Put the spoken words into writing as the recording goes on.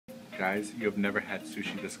Guys, you have never had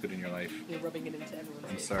sushi this good in your life. You're rubbing it into everyone's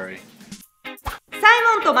I'm face. sorry. サイ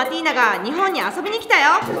モンとマティーナが日本に遊びに来た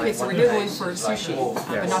よ。 Okay, so we're here going for sushi,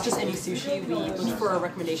 but not just any sushi. We look for a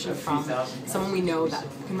recommendation from someone we know that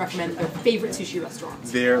can recommend their favorite sushi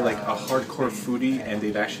restaurants. They're like a hardcore foodie, and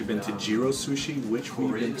they've actually been to Jiro Sushi, which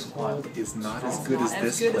we've been told is not as good as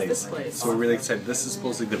this place. So we're really excited. This is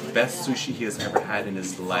supposedly the best sushi he has ever had in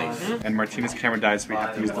his life. And Martina's camera died, so we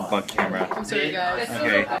have to use the bug camera. I'm sorry, guys.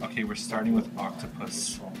 Okay, we're starting with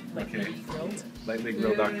octopus. Okay, lightly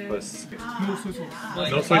grilled octopus.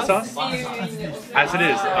 No soy sauce? As it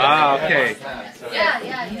is. Ah, okay.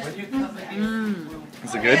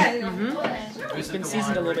 Is it good? It's been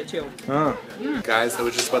seasoned a little bit too. Guys, that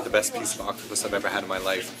was just about the best piece of octopus I've ever had in my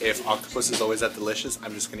life. If octopus is always that delicious,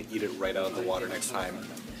 I'm just gonna eat it right out of the water next time.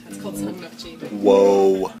 It's called sunmukji.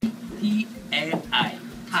 Whoa. TNI.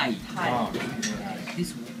 Thai. Oh.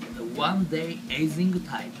 This one day aging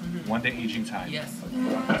time. 1 day aging time. Yes.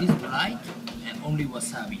 This light and only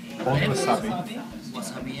wasabi. Only And wasabi.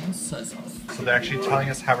 Wasabi and soy sauce. So they're actually telling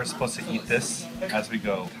us how we're supposed to eat this as we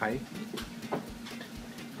go. Thai.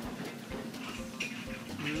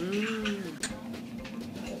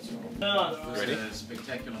 Ready?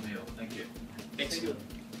 Spectacular meal. Thank you. Excellent.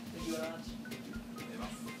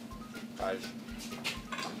 Guys,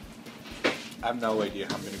 I have no idea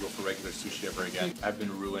how I'm gonna go for regular sushi ever again. I've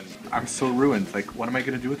been ruined. I'm so ruined. Like, what am I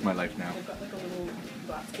gonna do with my life now? I've got like a little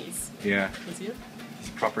glass case. Yeah, Can you see it? it's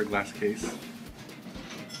a proper glass case.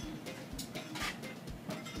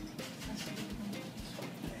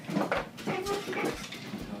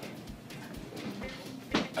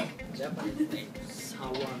 Japanese name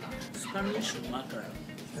sawana. Spanish mackerel.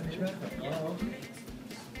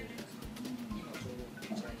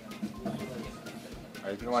 I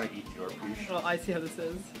didn't want to eat your fish. Oh, I see how this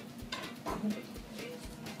is.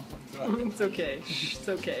 It's okay. It's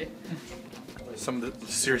okay. Some of the,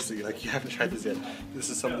 seriously, like, you haven't tried this yet. This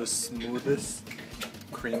is some of the smoothest,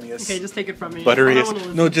 creamiest, Okay, just take it from me. I butteriest. don't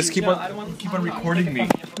wanna No, listen just to keep you. on, No, I don't wanna keep on listen. recording Take me.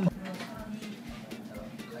 it from you.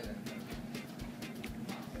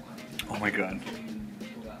 Oh my god.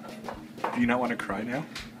 Do you not want to cry now?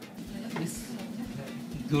 This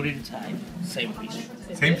grilled time. Same fish.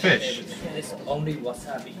 Same fish. This only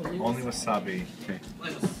wasabi. Only wasabi. Okay.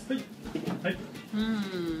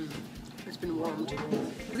 It's been warmed.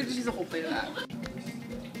 We could just use a whole plate of that.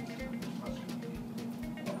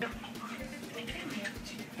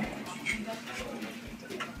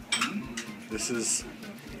 This is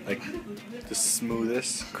like the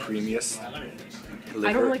smoothest, creamiest liver.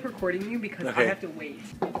 I don't like recording you because I Okay. have to wait.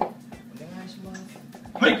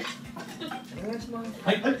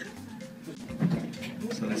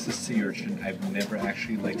 So this is sea urchin. I've never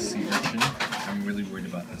actually liked sea urchin. I'm really worried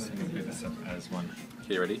about this. I'm gonna pick this up as one.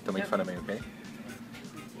 Okay, you ready? Don't make fun of me, okay?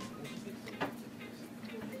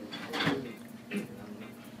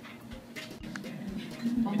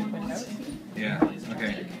 Yeah.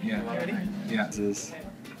 Okay. Yeah. Yeah. This is.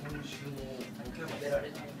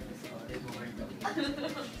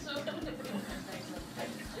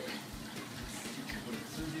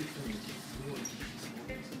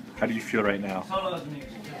 How do you feel right now?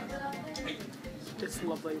 It's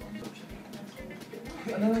lovely.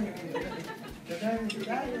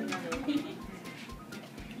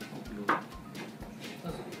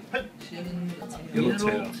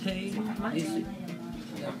 Yellowtail. This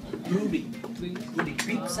bluey.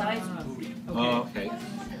 Big size bluey. Oh, okay.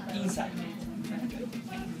 Inside.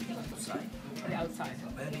 Outside. The outside.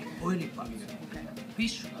 Very oily part. Okay.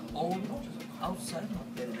 Fish all outside,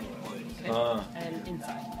 very oily. And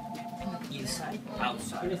inside. Inside,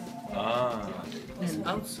 outside. This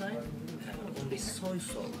outside only soy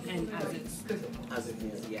sauce. And as it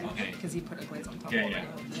is, Yeah. Okay. because he put a glaze on top. Yeah, yeah.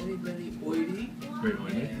 Very, very oily. Very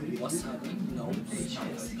oily. Wasabi, no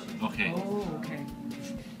spice. Okay. Oh, okay.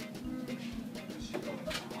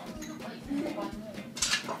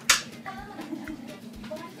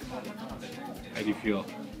 How do you feel?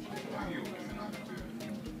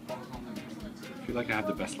 I feel like I have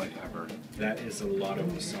the best life ever. That is a lot of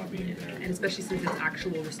wasabi in there. And especially since it's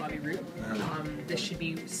actual wasabi root, this should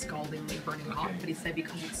be scaldingly burning hot. But he said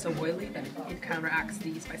because it's so oily that it counteracts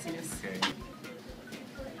the spiciness. Okay.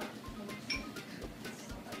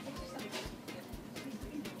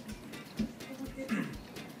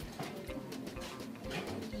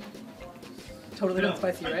 Totally not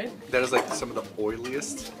spicy, right? That is like some of the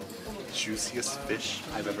oiliest, juiciest fish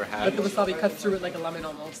I've ever had. Like the wasabi cuts through it like a lemon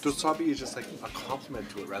almost. The wasabi is just like a compliment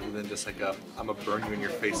to it rather than just like a I'm a burn you in your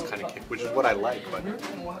face kind of kick, which is what I like, but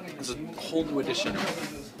it's a whole new addition.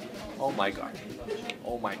 Oh my god.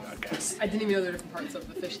 Oh my god, guys. I didn't even know there were different parts of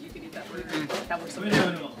the fish that you could eat that were so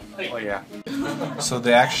good. Oh yeah. So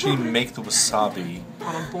they actually make the wasabi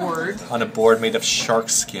On a board. on a board made of shark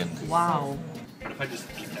skin. Wow. What if I just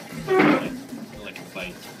eat that? Like a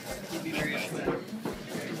bite. You'd be very upset.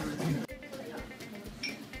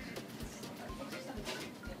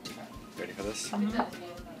 Ready for this? Oh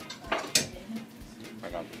my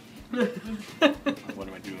god. What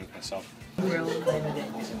am I doing with myself?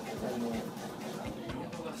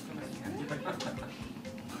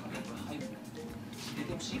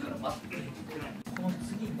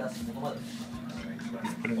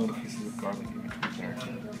 Putting little pieces of garlic in between there.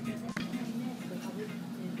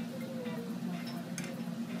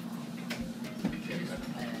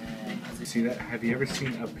 See that? Have you ever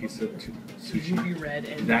seen a piece of sushi Red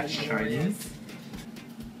and that shiny? Isn't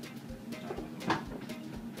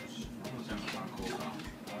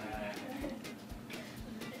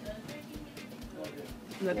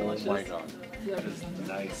that delicious? Oh my god. That is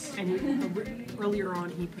nice. And earlier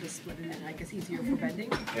on, he put a split in it. I guess easier for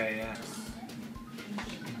bending. Yeah, yeah.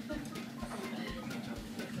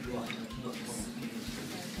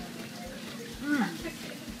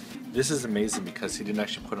 This is amazing because he didn't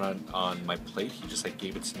actually put it on my plate. He just like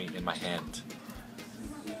gave it to me in my hand.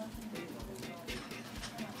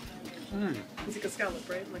 It's like a scallop,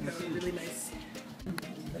 right? Like a really nice.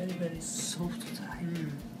 Very, very soft.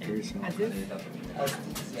 Very soft. As if.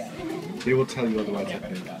 They will tell you otherwise, I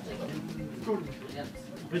think.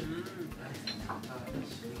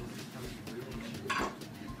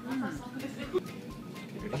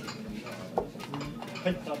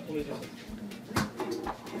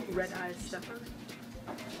 Red eyes stuffer.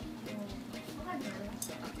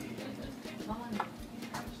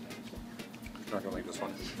 You're not gonna like this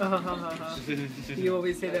one. You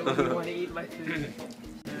always say that when you want to eat my food.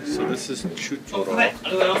 So this is chutoro.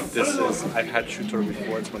 I've had chutoro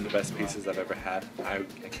before. It's one of the best pieces I've ever had. I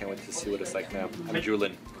can't wait to see what it's like now. I'm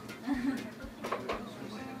drooling.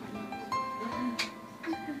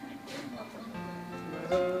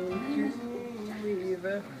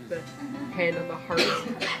 The hand on the heart.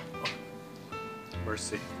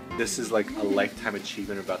 Mercy. This is like a lifetime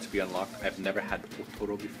achievement about to be unlocked. I've never had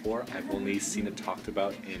otoro before. I've only seen it talked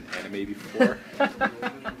about in anime before.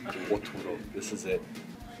 Otoro. This is it.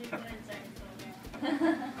 I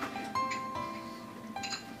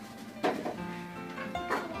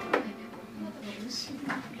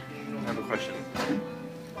have a question.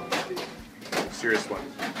 Serious one.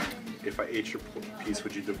 If I ate your piece,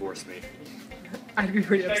 would you divorce me? I'd be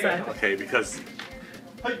pretty upset. Okay, because...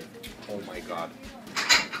 Oh my god.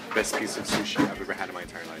 Best piece of sushi I've ever had in my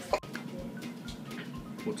entire life.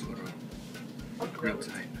 Otoro. Grill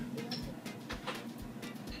type.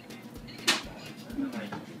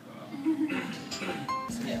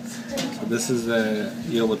 So this is the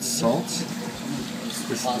eel with salt. This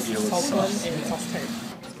is the eel with Salt one sauce. and sauce type.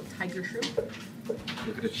 Tiger shrimp.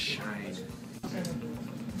 Look at it shine.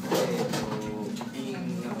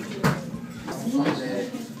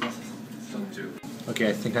 Okay,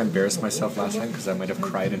 I think I embarrassed myself last time because I might have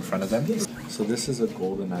cried in front of them. So this is a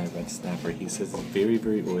goldeneye red snapper. He says it's very,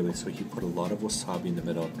 very oily, so he put a lot of wasabi in the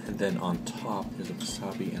middle. And then on top, there's a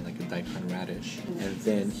wasabi and like a daikon radish. And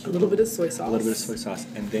then A little bit of soy sauce. A little bit of soy sauce.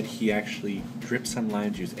 And then he actually dripped some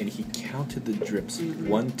lime juice and he counted the drips.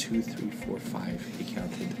 1, 2, 3, 4, 5. He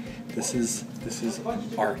counted. This is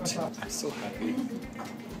art. I'm so happy.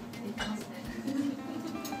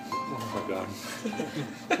 Oh my god.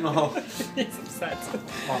 No. He's upset.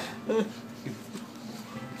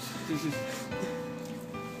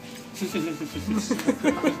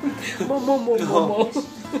 Mo.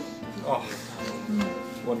 Oh.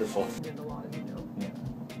 Wonderful.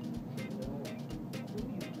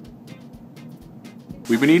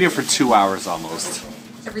 We've been eating for 2 hours almost.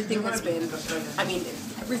 Everything has been,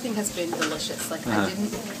 everything has been delicious. Like I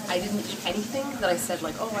didn't eat anything that I said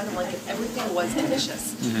like, oh, I don't like it. Everything was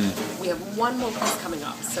delicious. We have one more piece coming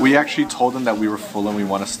up. So We actually told him that we were full and we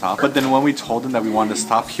want to stop. But then when we told him that we wanted to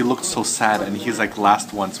stop, he looked so sad and he's like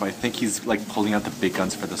last one. So I think he's like pulling out the big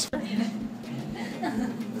guns for this one.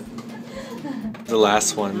 The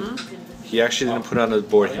last one. He actually didn't put it on the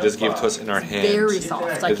board. He just gave it to us in our hands. very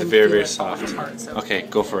soft. I It's can very, feel very it soft. on the heart, so. Okay,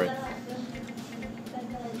 go for it.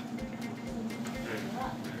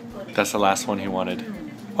 That's the last one he wanted.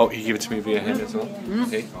 Oh, he gave it to me via hand as well?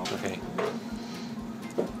 Okay, okay.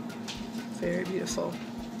 Very beautiful.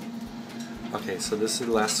 Okay, so this is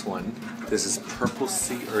the last one. This is purple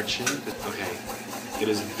sea urchin. Okay, it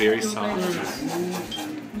is very soft.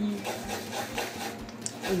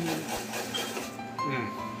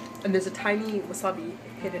 And there's a tiny wasabi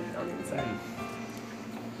hidden on the inside.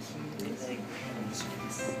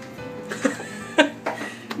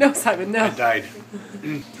 No, Simon, no. I died.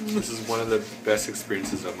 This is one of the best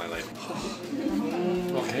experiences of my life.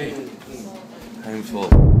 Okay. I'm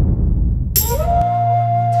full.